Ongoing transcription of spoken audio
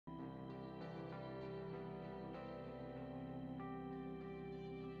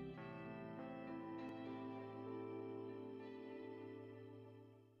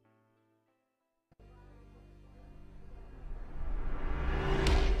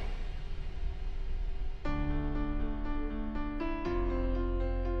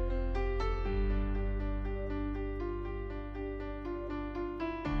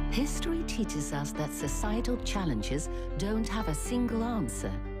History teaches us that societal challenges don't have a single answer.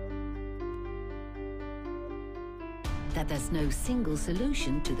 That there's no single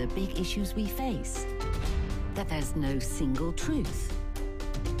solution to the big issues we face. That there's no single truth.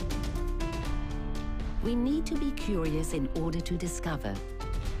 We need to be curious in order to discover.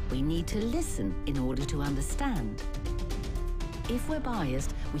 We need to listen in order to understand. If we're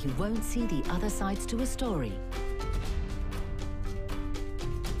biased, we won't see the other sides to a story.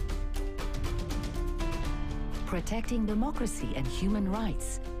 Protecting democracy and human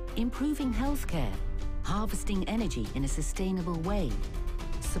rights, improving healthcare, harvesting energy in a sustainable way,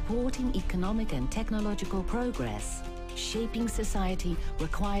 supporting economic and technological progress, shaping society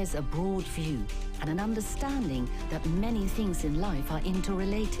requires a broad view and an understanding that many things in life are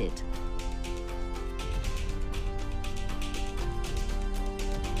interrelated.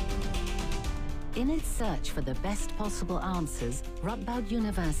 In its search for the best possible answers, Radboud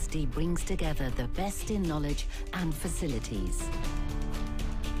University brings together the best in knowledge and facilities.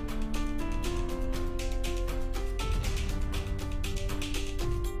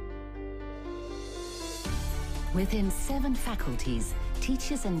 Within 7 faculties,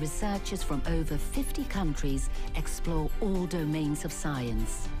 teachers and researchers from over 50 countries explore all domains of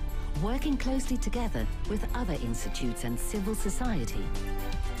science, working closely together with other institutes and civil society.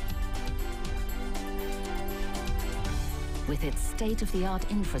 With its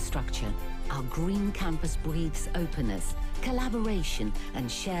state-of-the-art infrastructure, our green campus breathes openness, collaboration and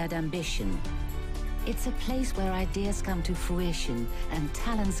shared ambition. It's a place where ideas come to fruition and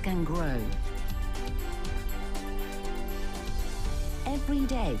talents can grow. Every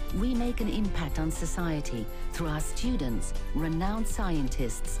day, we make an impact on society through our students, renowned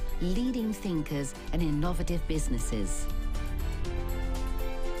scientists, leading thinkers and innovative businesses.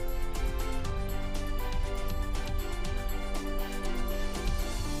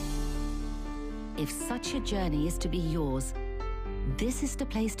 If such a journey is to be yours, this is the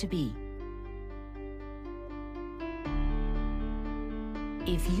place to be.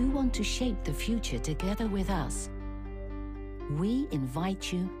 If you want to shape the future together with us, we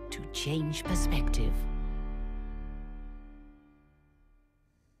invite you to change perspective.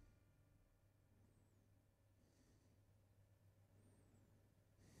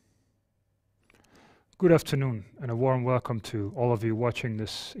 Good afternoon and a warm welcome to all of you watching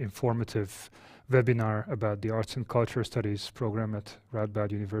this informative webinar about the Arts and Culture Studies program at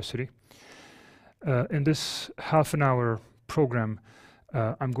Radboud University. In this half-an-hour program,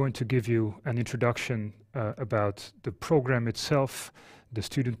 I'm going to give you an introduction about the program itself, the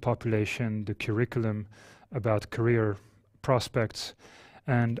student population, the curriculum, about career prospects,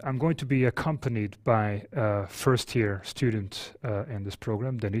 and I'm going to be accompanied by a first-year student in this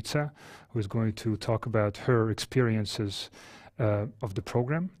program, Denitsa, who is going to talk about her experiences of the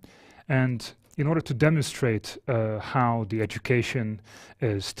program. And in order to demonstrate how the education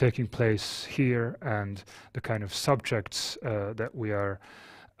is taking place here and the kind of subjects that we are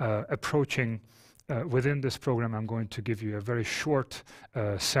approaching within this program, I'm going to give you a very short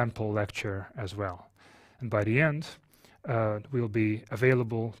sample lecture as well. And by the end, we'll be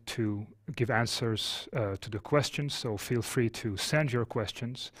available to give answers to the questions, so feel free to send your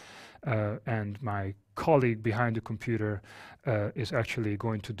questions. And my colleague behind the computer is actually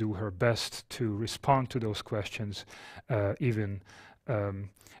going to do her best to respond to those questions, even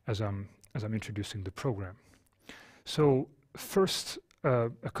as I'm introducing the program. So first,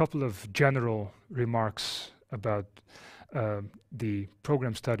 a couple of general remarks about the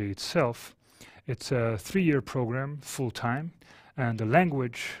program study itself. It's a 3-year program, full-time, and the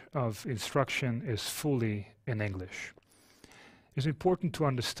language of instruction is fully in English. It's important to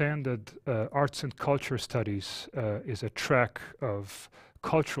understand that Arts and Culture Studies is a track of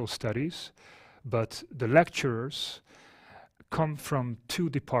cultural studies, but the lecturers come from 2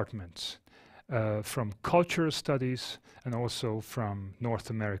 departments, from Cultural Studies and also from North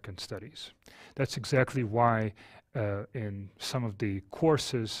American Studies. That's exactly why in some of the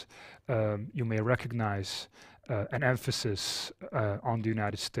courses you may recognize an emphasis on the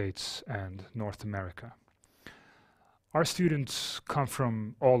United States and North America. Our students come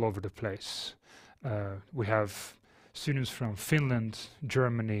from all over the place. We have students from Finland,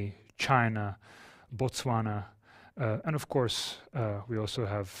 Germany, China, Botswana, and of course we also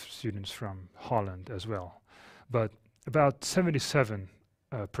have students from Holland as well. But about 77%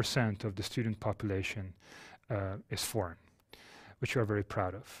 of the student population is foreign, which we are very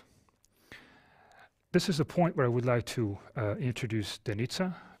proud of. This is a point where I would like to introduce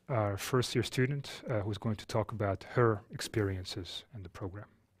Denitsa, our first-year student, who's going to talk about her experiences in the program.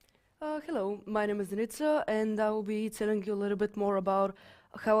 Hello, my name is Denitsa, and I will be telling you a little bit more about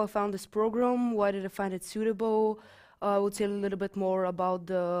how I found this program, why did I find it suitable. I will tell you a little bit more about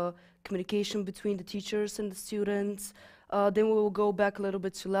the communication between the teachers and the students. Then we will go back a little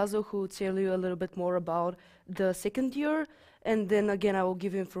bit to László, who will tell you a little bit more about the second year. And then again, I will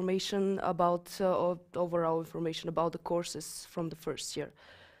give you information about, overall information about the courses from the first year.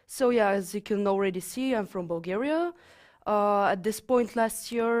 So yeah, as you can already see, I'm from Bulgaria. At this point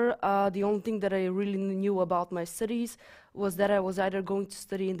last year, the only thing that I really knew about my studies was that I was either going to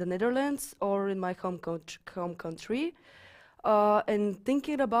study in the Netherlands or in my home country. And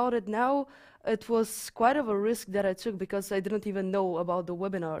thinking about it now, it was quite of a risk that I took because I didn't even know about the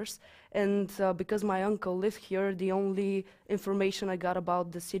webinars. And because my uncle lived here, the only information I got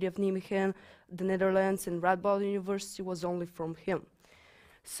about the city of Nijmegen, the Netherlands, and Radboud University was only from him.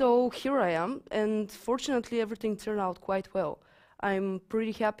 So here I am, and fortunately everything turned out quite well. I'm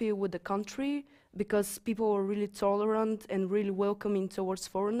pretty happy with the country because people were really tolerant and really welcoming towards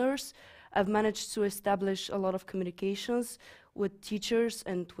foreigners. I've managed to establish a lot of communications with teachers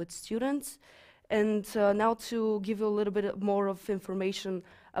and with students. And now to give you a little bit more of information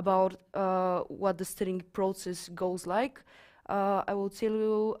about what the studying process goes like, I will tell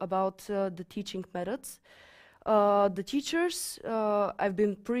you about the teaching methods. The teachers, I've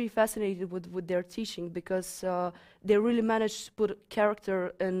been pretty fascinated with their teaching because they really managed to put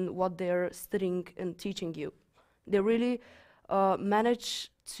character in what they're studying and teaching you. They really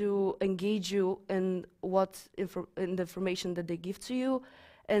manage to engage you in in the information that they give to you,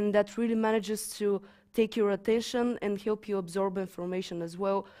 and that really manages to take your attention and help you absorb information as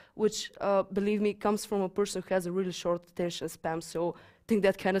well, which, believe me, comes from a person who has a really short attention span, so I think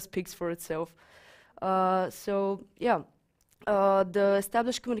that kind of speaks for itself. So yeah, the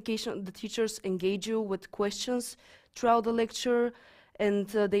established communication, the teachers engage you with questions throughout the lecture, and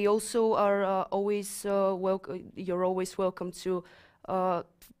they also are always you're always welcome to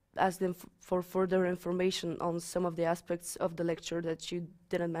ask them for further information on some of the aspects of the lecture that you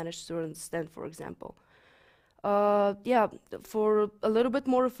didn't manage to understand, for example. Yeah, for a little bit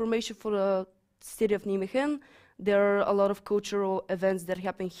more information for the city of Nijmegen, there are a lot of cultural events that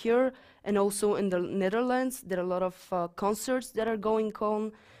happen here, and also in the Netherlands, there are a lot of concerts that are going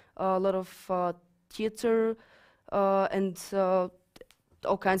on, a lot of theater, and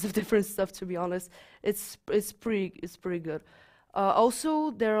all kinds of different stuff, to be honest. It's pretty good.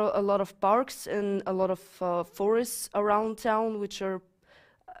 Also, there are a lot of parks and a lot of forests around town, which are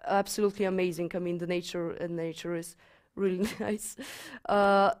absolutely amazing. I mean, the nature is really nice.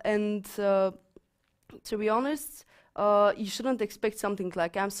 To be honest, you shouldn't expect something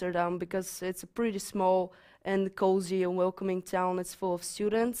like Amsterdam because it's a pretty small and cozy and welcoming town. It's full of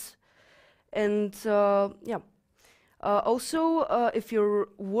students. And yeah. Also, if you're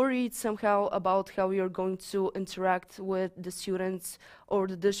worried somehow about how you're going to interact with the students or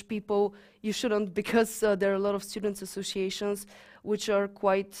the Dutch people, you shouldn't, because there are a lot of students' associations which are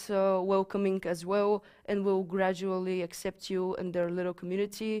quite welcoming as well and will gradually accept you in their little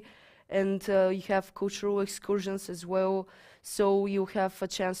community. And you have cultural excursions as well, so you have a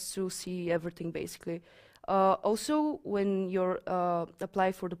chance to see everything, basically. Also, when you're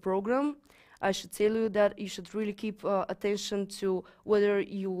apply for the program, I should tell you that you should really keep attention to whether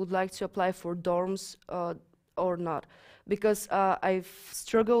you would like to apply for dorms or not. Because I've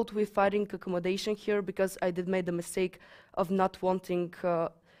struggled with finding accommodation here because I did make the mistake of not wanting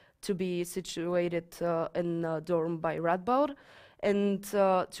to be situated in a dorm by Radboud. And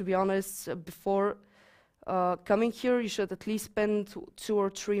to be honest, before coming here, you should at least spend 2 or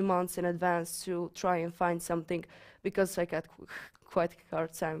 3 months in advance to try and find something, because I got quite a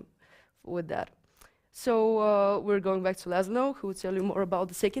hard time with that. So we're going back to László, who will tell you more about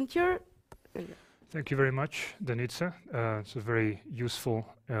the second year. Thank you very much, Denitsa. It's a very useful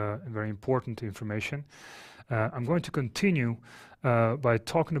and very important information. I'm going to continue by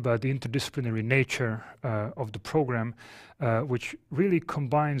talking about the interdisciplinary nature of the program, which really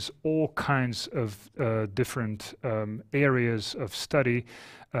combines all kinds of different areas of study,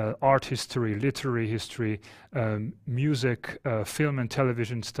 art history, literary history, music, film and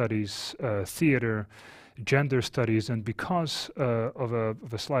television studies, theater, gender studies, and because of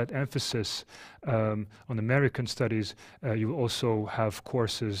a slight emphasis on American studies, you will also have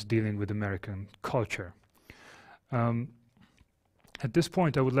courses dealing with American culture. At this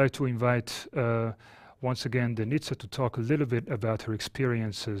point, I would like to invite once again Denitsa to talk a little bit about her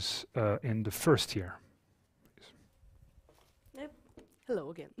experiences in the first year. Yep.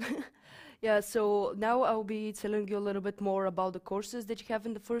 Hello again. Yeah, so now I'll be telling you a little bit more about the courses that you have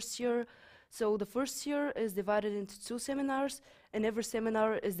in the first year. So the first year is divided into 2 seminars, and every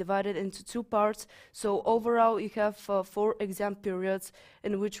seminar is divided into 2 parts. So overall, you have 4 exam periods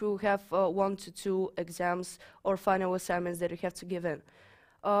in which we will have 1 to 2 exams or final assignments that you have to give in.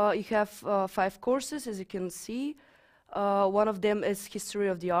 You have 5 courses, as you can see. One of them is History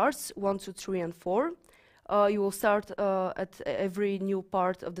of the Arts, 1, 2, 3, and 4. You will start at every new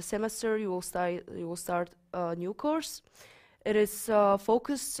part of the semester. You will start a new course. It is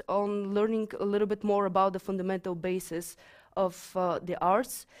focused on learning a little bit more about the fundamental basis of the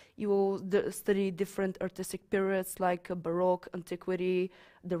arts. You will study different artistic periods like Baroque, Antiquity,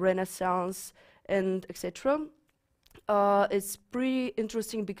 the Renaissance, and etc. It's pretty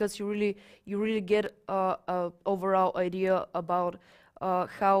interesting because you really get a overall idea about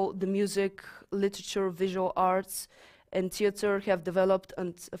how the music, literature, visual arts, and theater have developed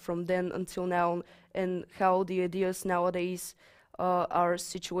from then until now, and how the ideas nowadays are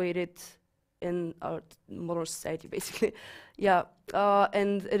situated in our modern society, basically. Yeah,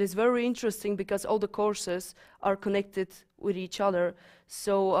 and it is very interesting because all the courses are connected with each other.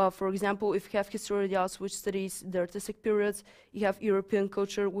 So, for example, if you have History of the Arts, which studies the artistic periods, you have European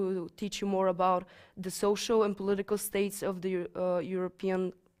culture, we will teach you more about the social and political states of the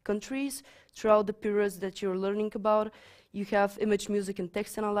European countries throughout the periods that you're learning about. You have image, music, and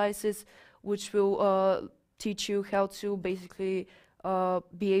text analysis, which will teach you how to basically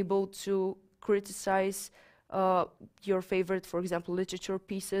be able to criticize your favorite, for example, literature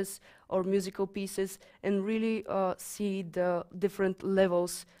pieces or musical pieces, and really see the different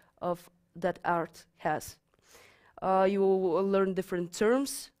levels of that art has. You will learn different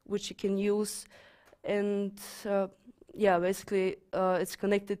terms which you can use, and yeah, basically it's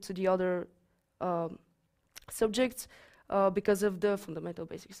connected to the other subjects because of the fundamental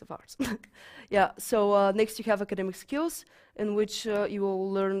basics of arts. Yeah, so next you have academic skills, in which you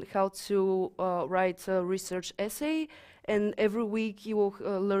will learn how to write a research essay, and every week you will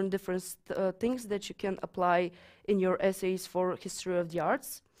learn different things that you can apply in your essays for History of the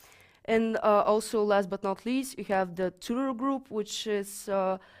Arts. And also, last but not least, you have the tutor group, which is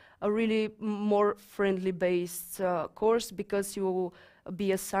a really more friendly based course, because you will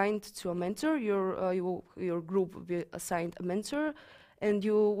be assigned to a mentor. Your group will be assigned a mentor, and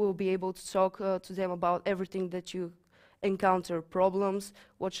you will be able to talk to them about everything that you encounter, problems,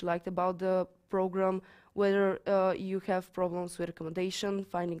 what you liked about the program, whether you have problems with accommodation,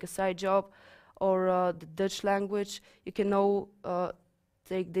 finding a side job, or the Dutch language. You can now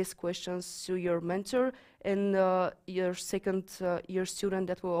take these questions to your mentor and your second year student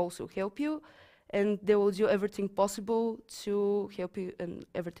that will also help you, and they will do everything possible to help you in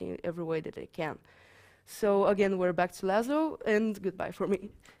every way that they can. So again, we're back to László, and goodbye for me.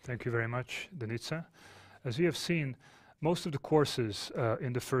 Thank you very much, Denitsa. As we have seen, most of the courses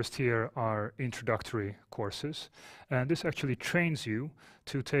in the first year are introductory courses, and this actually trains you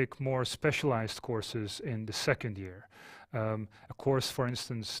to take more specialized courses in the second year. A course, for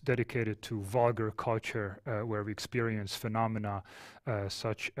instance, dedicated to vulgar culture, where we experience phenomena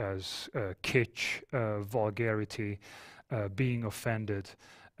such as kitsch, vulgarity, being offended,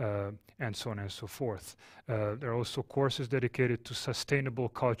 and so on and so forth. There are also courses dedicated to sustainable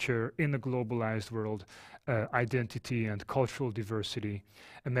culture in a globalized world, identity and cultural diversity,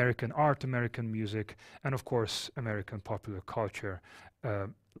 American art, American music, and of course, American popular culture,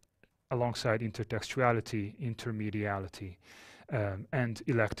 alongside intertextuality, intermediality, and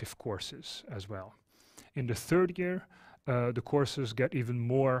elective courses as well. In the third year, the courses get even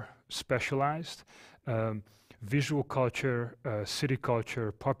more specialized. Visual culture, city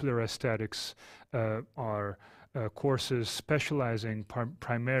culture, popular aesthetics are courses specializing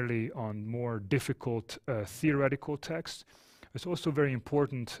primarily on more difficult theoretical texts. It's also very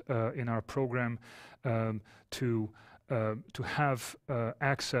important in our program to have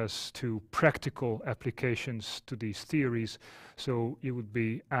access to practical applications to these theories. So you would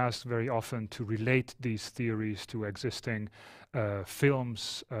be asked very often to relate these theories to existing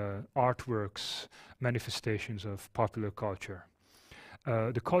films, artworks, manifestations of popular culture.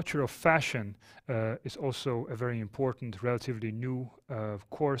 The culture of fashion is also a very important, relatively new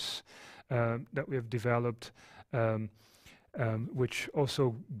course that we have developed, which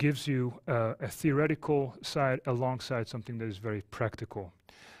also gives you a theoretical side alongside something that is very practical.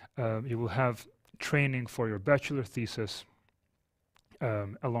 You will have training for your bachelor thesis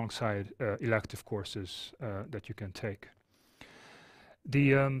alongside elective courses that you can take.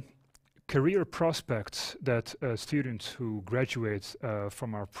 The career prospects that students who graduate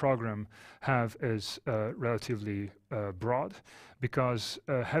from our program have is relatively broad, because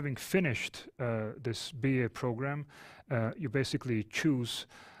having finished this BA program, you basically choose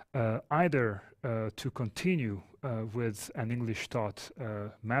either to continue with an English-taught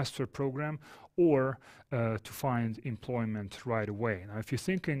master program or to find employment right away. Now, if you're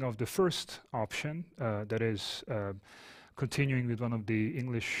thinking of the first option, that is continuing with one of the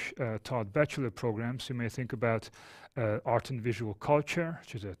English-taught bachelor programs, you may think about art and visual culture,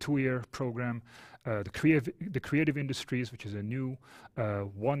 which is a 2-year program, the creative industries, which is a new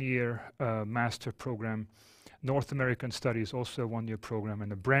 1-year master program, North American Studies, also a 1-year program,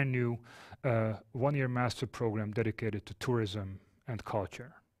 and a brand new 1-year master program dedicated to tourism and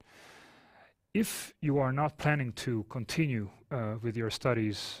culture. If you are not planning to continue with your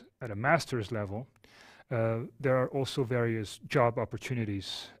studies at a master's level, there are also various job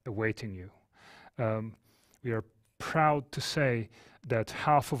opportunities awaiting you. We are proud to say that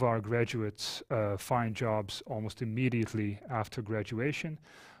half of our graduates find jobs almost immediately after graduation,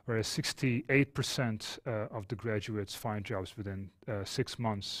 whereas 68% of the graduates find jobs within 6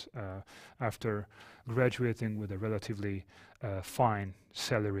 months after graduating with a relatively fine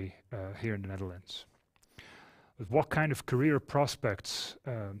salary here in the Netherlands. But what kind of career prospects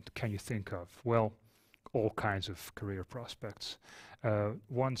can you think of? Well, all kinds of career prospects.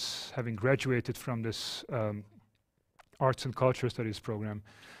 Once having graduated from this Arts and Culture Studies program,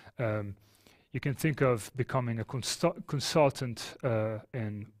 you can think of becoming a consultant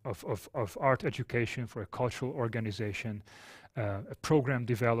of art education for a cultural organization, a program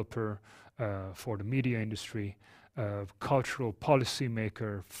developer for the media industry, cultural policy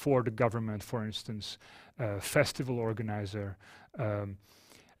maker for the government, for instance, festival organizer.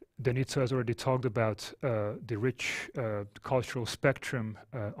 Denitsa has already talked about the rich cultural spectrum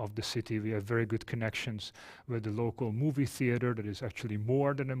of the city. We have very good connections with the local movie theater that is actually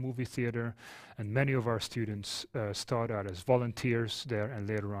more than a movie theater, and many of our students start out as volunteers there, and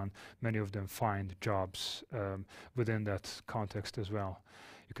later on many of them find jobs within that context as well.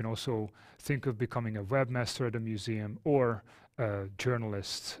 You can also think of becoming a webmaster at a museum, or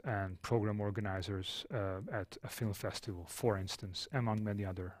journalists and program organizers at a film festival, for instance, among many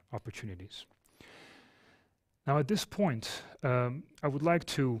other opportunities. Now, at this point, I would like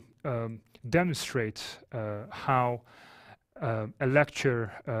to demonstrate how a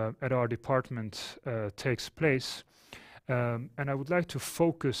lecture at our department takes place, and I would like to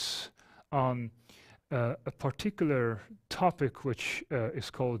focus on a particular topic which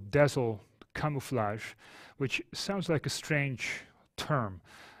is called dazzle camouflage, which sounds like a strange term.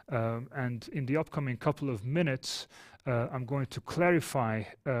 And in the upcoming couple of minutes, I'm going to clarify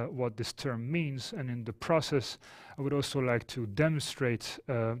what this term means, and in the process, I would also like to demonstrate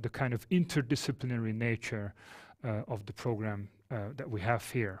the kind of interdisciplinary nature of the program that we have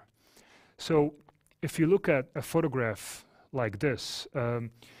here. So, if you look at a photograph like this,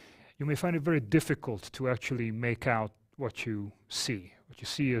 you may find it very difficult to actually make out what you see. What you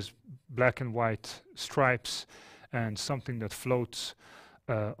see is black and white stripes and something that floats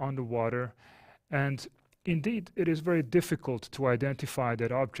on the water. And indeed, it is very difficult to identify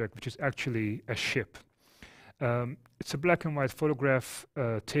that object, which is actually a ship. It's a black and white photograph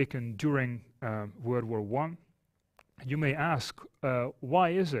taken during World War I. You may ask, why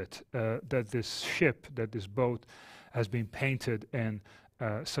is it that this ship, that this boat, has been painted in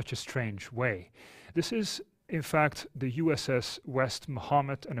such a strange way? This is in fact the USS West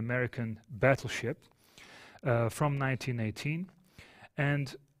Muhammad, an American battleship from 1918.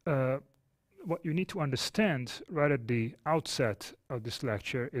 And what you need to understand right at the outset of this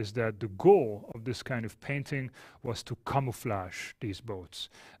lecture is that the goal of this kind of painting was to camouflage these boats,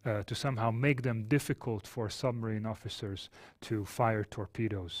 to somehow make them difficult for submarine officers to fire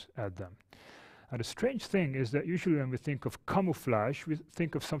torpedoes at them. Now, the strange thing is that usually when we think of camouflage, we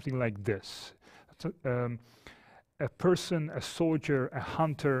think of something like this. A person, a soldier, a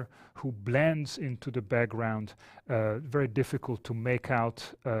hunter who blends into the background, very difficult to make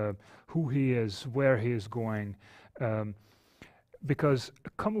out who he is, where he is going, because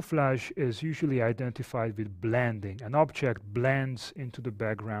camouflage is usually identified with blending. An object blends into the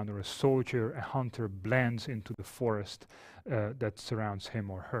background, or a soldier, a hunter blends into the forest that surrounds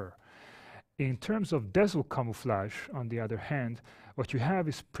him or her. In terms of dazzle camouflage, on the other hand, what you have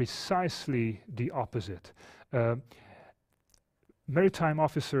is precisely the opposite. Maritime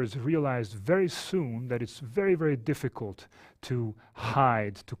officers realized very soon that it's very, very difficult to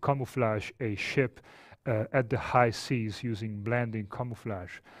hide, to camouflage a ship at the high seas using blending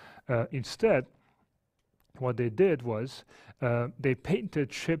camouflage. Instead, what they did was they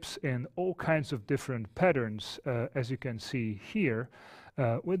painted ships in all kinds of different patterns, as you can see here,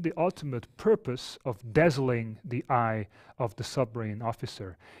 with the ultimate purpose of dazzling the eye of the submarine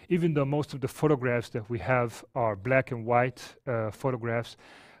officer. Even though most of the photographs that we have are black and white photographs,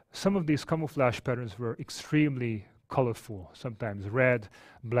 Some of these camouflage patterns were extremely colorful, sometimes red,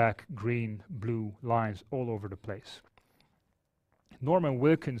 black, green, blue lines all over the place. Norman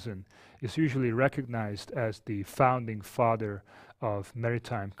Wilkinson is usually recognized as the founding father of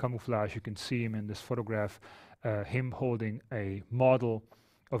maritime camouflage. You can see him in this photograph, him holding a model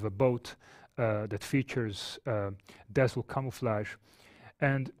of a boat that features dazzle camouflage.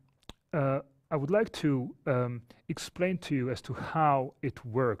 And I would like to explain to you as to how it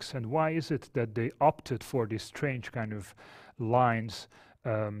works and why is it that they opted for these strange kind of lines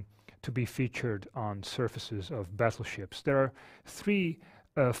to be featured on surfaces of battleships. There are three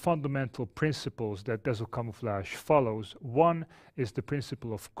fundamental principles that dazzle camouflage follows. One is the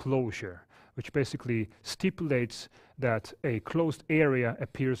principle of closure, which basically stipulates that a closed area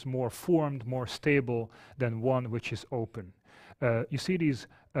appears more formed, more stable than one which is open. You see these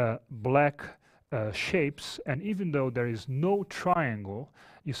black shapes, and even though there is no triangle,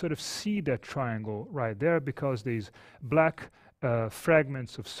 you sort of see that triangle right there because these black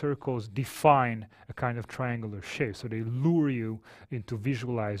fragments of circles define a kind of triangular shape. So they lure you into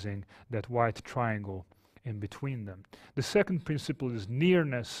visualizing that white triangle in between them. The second principle is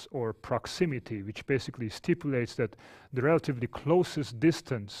nearness or proximity, which basically stipulates that the relatively closest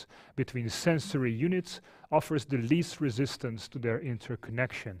distance between sensory units offers the least resistance to their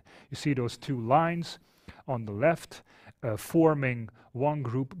interconnection. You see those two lines on the left forming one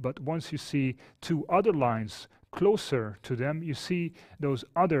group, but once you see two other lines closer to them, you see those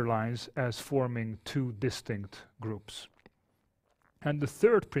other lines as forming two distinct groups. And the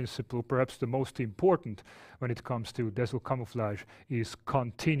third principle, perhaps the most important when it comes to dazzle camouflage, is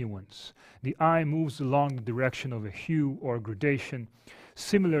continuance. The eye moves along the direction of a hue or gradation,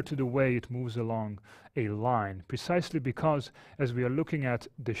 similar to the way it moves along a line, precisely because as we are looking at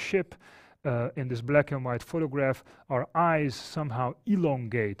the ship in this black and white photograph, our eyes somehow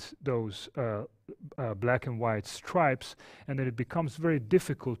elongate those black and white stripes, and then it becomes very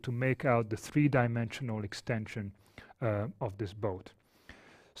difficult to make out the three-dimensional extension of this boat.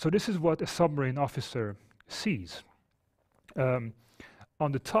 So this is what a submarine officer sees.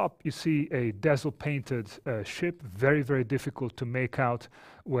 On the top you see a dazzle painted ship, very, very difficult to make out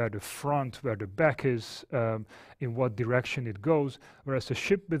where the front, where the back is, in what direction it goes, whereas a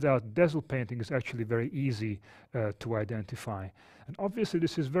ship without dazzle painting is actually very easy to identify. And obviously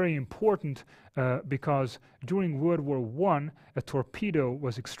this is very important because during World War I, a torpedo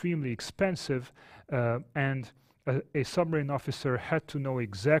was extremely expensive and a submarine officer had to know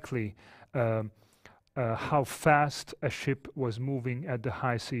exactly how fast a ship was moving at the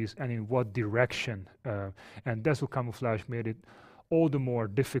high seas and in what direction. And dazzle camouflage made it all the more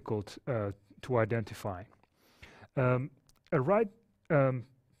difficult to identify.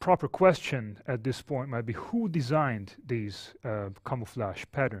 Proper question at this point might be who designed these camouflage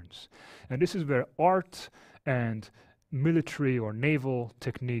patterns? And this is where art and military or naval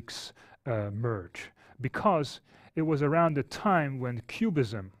techniques merge, because it was around the time when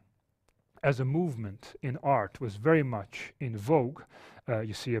Cubism as a movement in art was very much in vogue.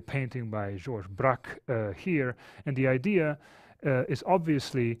 You see a painting by Georges Braque here, and the idea is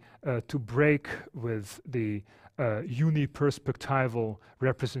obviously to break with the uniperspectival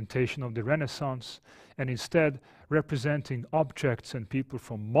representation of the Renaissance, and instead representing objects and people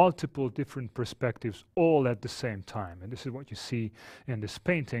from multiple different perspectives all at the same time. And this is what you see in this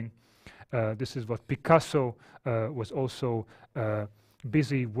painting. This is what Picasso was also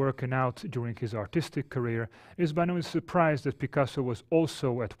busy working out during his artistic career. It is by no means surprised that Picasso was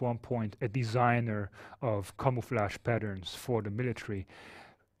also at one point a designer of camouflage patterns for the military,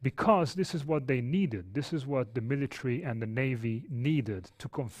 because this is what they needed. This is what the military and the navy needed to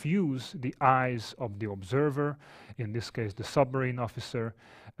confuse the eyes of the observer, in this case the submarine officer,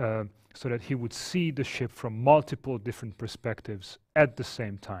 so that he would see the ship from multiple different perspectives at the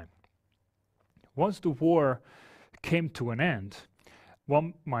same time. Once the war came to an end,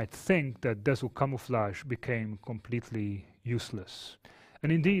 one might think that dazzle camouflage became completely useless.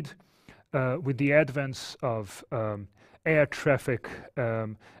 And indeed, with the advance of air traffic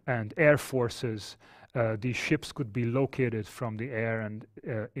and air forces, these ships could be located from the air, and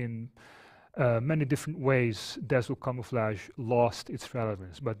in many different ways dazzle camouflage lost its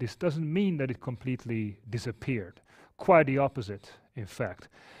relevance. But this doesn't mean that it completely disappeared. Quite the opposite, in fact.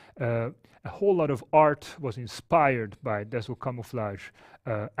 A whole lot of art was inspired by dazzle camouflage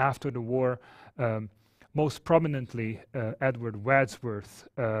after the war. Most prominently, Edward Wadsworth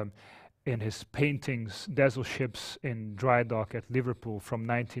in his paintings, Dazzle Ships in Dry Dock at Liverpool from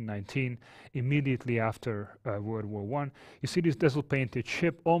 1919, immediately after World War I. You see this Dazzle painted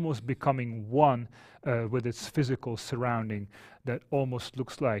ship almost becoming one with its physical surrounding that almost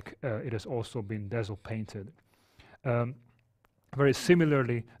looks like it has also been Dazzle painted. Very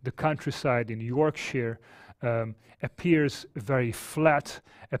similarly, the countryside in Yorkshire appears very flat,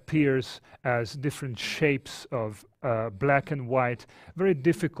 appears as different shapes of black and white, very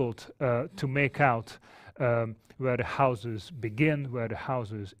difficult to make out where the houses begin, where the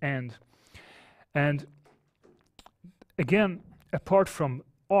houses end. And again, apart from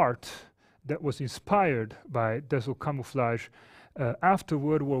art that was inspired by Dazzle camouflage, after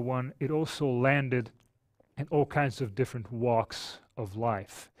World War I, it also landed in all kinds of different walks of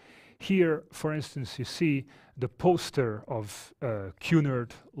life. Here, for instance, you see the poster of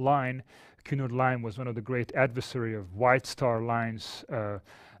Cunard Line. Cunard Line was one of the great adversary of White Star Lines,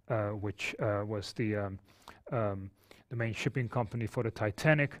 which was the main shipping company for the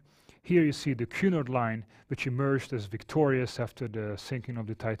Titanic. Here you see the Cunard Line, which emerged as victorious after the sinking of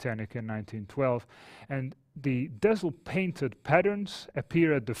the Titanic in 1912. And the Dazzle painted patterns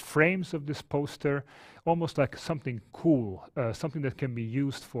appear at the frames of this poster, almost like something cool, something that can be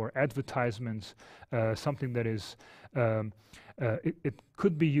used for advertisements, something that is, it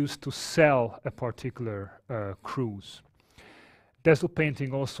could be used to sell a particular cruise. Dazzle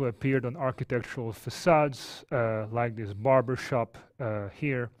painting also appeared on architectural facades, like this barber shop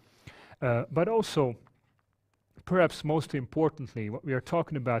here. But also, perhaps most importantly, what we are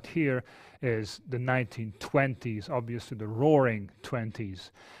talking about here is the 1920s, obviously the roaring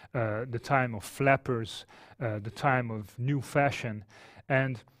 20s, the time of flappers, the time of new fashion.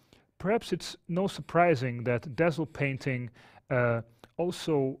 And perhaps it's no surprising that Dazzle painting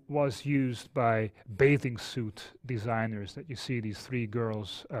also was used by bathing suit designers that you see these three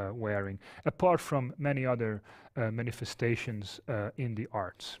girls wearing, apart from many other manifestations in the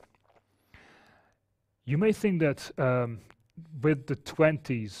arts. You may think that with the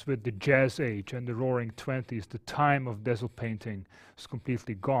 20s, with the Jazz Age and the Roaring 20s, the time of Dazzle painting is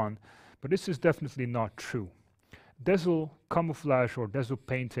completely gone, but this is definitely not true. Dazzle camouflage or Dazzle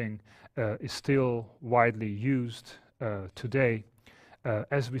painting is still widely used today.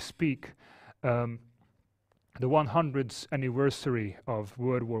 As we speak, the 100th anniversary of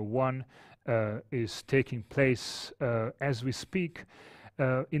World War I is taking place as we speak.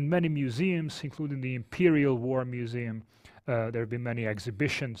 In many museums, including the Imperial War Museum, there have been many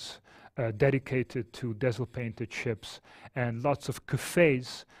exhibitions dedicated to Dazzle-painted ships, and lots of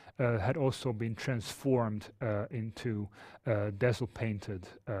cafes had also been transformed into Dazzle-painted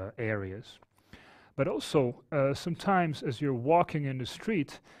areas. But also, sometimes as you're walking in the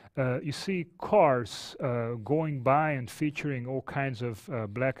street, you see cars going by and featuring all kinds of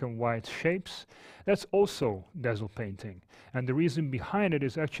black and white shapes. That's also Dazzle painting. And the reason behind it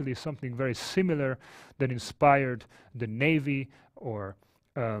is actually something very similar that inspired the Navy or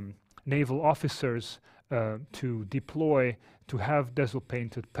naval officers to deploy, to have Dazzle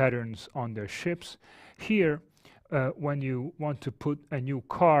painted patterns on their ships. Here, when you want to put a new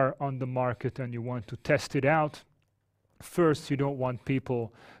car on the market and you want to test it out, first you don't want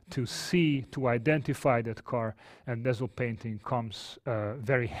people to see, to identify that car, and Dazzle painting comes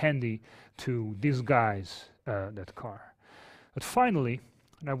very handy to disguise that car. But finally,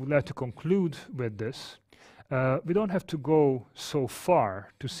 and I would like to conclude with this, we don't have to go so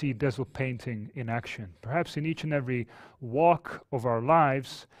far to see Dazzle painting in action. Perhaps in each and every walk of our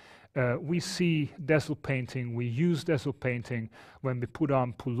lives, we see Dazzle painting, we use Dazzle painting when we put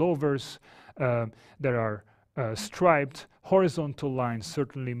on pullovers that are striped. Horizontal lines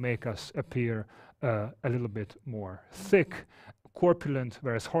certainly make us appear a little bit more thick, corpulent,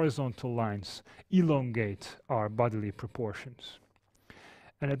 whereas horizontal lines elongate our bodily proportions.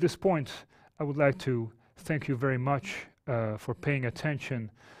 And at this point, I would like to thank you very much for paying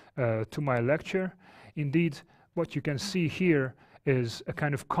attention to my lecture. Indeed, what you can see here is a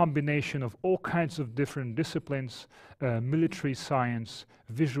kind of combination of all kinds of different disciplines, military science,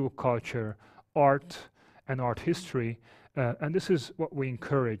 visual culture, art, and art history. And this is what we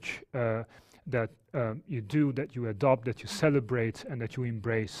encourage that you do, that you adopt, that you celebrate, and that you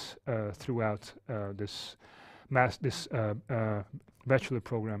embrace throughout this bachelor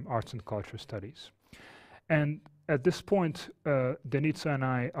program, Arts and Culture Studies. And at this point, Denitsa and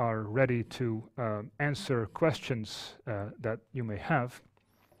I are ready to answer questions that you may have.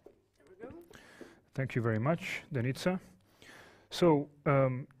 There we go. Thank you very much, Denitsa. So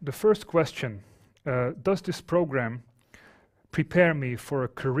the first question, does this program prepare me for a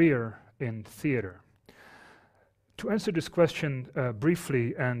career in theater? To answer this question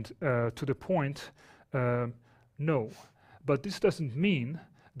briefly and to the point, no. But this doesn't mean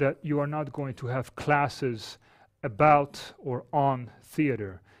that you are not going to have classes about or on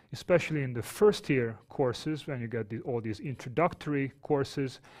theater, especially in the first year courses. When you get all these introductory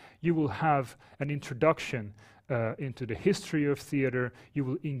courses, you will have an introduction into the history of theater. You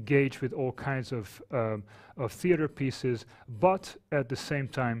will engage with all kinds of theater pieces, but at the same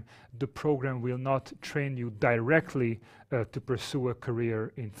time, the program will not train you directly to pursue a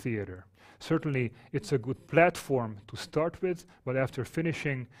career in theater. Certainly, it's a good platform to start with, but after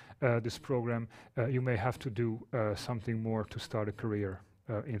finishing this program, you may have to do something more to start a career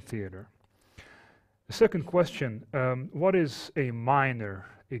in theater. The second question, what is a minor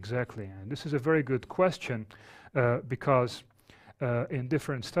exactly? And this is a very good question because in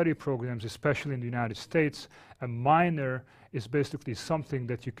different study programs, especially in the United States, a minor is basically something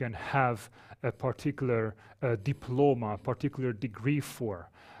that you can have a particular diploma, particular degree for.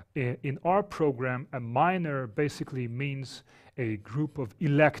 In our program, a minor basically means a group of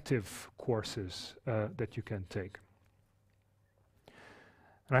elective courses that you can take.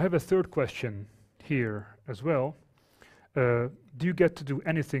 And I have a third question here as well. Do you get to do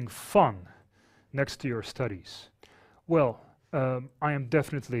anything fun next to your studies? Well, I am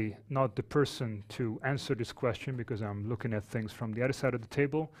definitely not the person to answer this question because I'm looking at things from the other side of the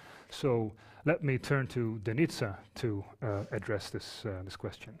table. So let me turn to Denitsa to address this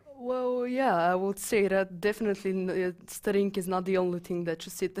question. Well, yeah, I would say that definitely studying is not the only thing that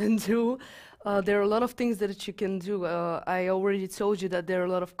you sit and do. There are a lot of things that you can do. I already told you that there are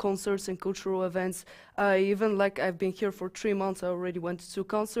a lot of concerts and cultural events. Even like I've been here for 3 months, I already went to 2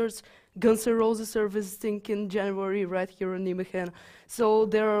 concerts. Guns N' Roses are visiting in January right here in Nijmegen. So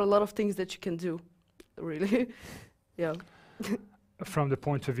there are a lot of things that you can do, really. Yeah. From the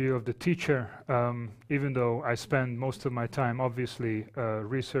point of view of the teacher, even though I spend most of my time obviously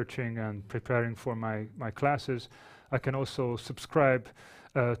researching and preparing for my classes, I can also subscribe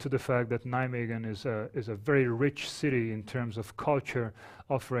to the fact that Nijmegen is a very rich city in terms of culture,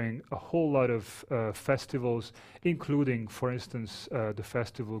 offering a whole lot of festivals, including, for instance, the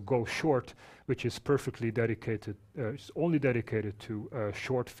festival Go Short, which is perfectly dedicated, it's only dedicated to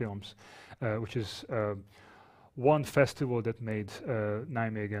short films, which is one festival that made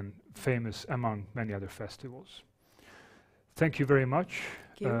Nijmegen famous among many other festivals. Thank you very much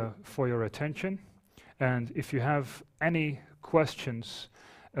for your attention. And if you have any questions,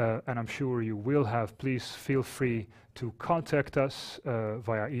 and I'm sure you will have, please feel free to contact us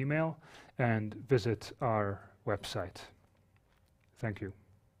via email and visit our website. Thank you.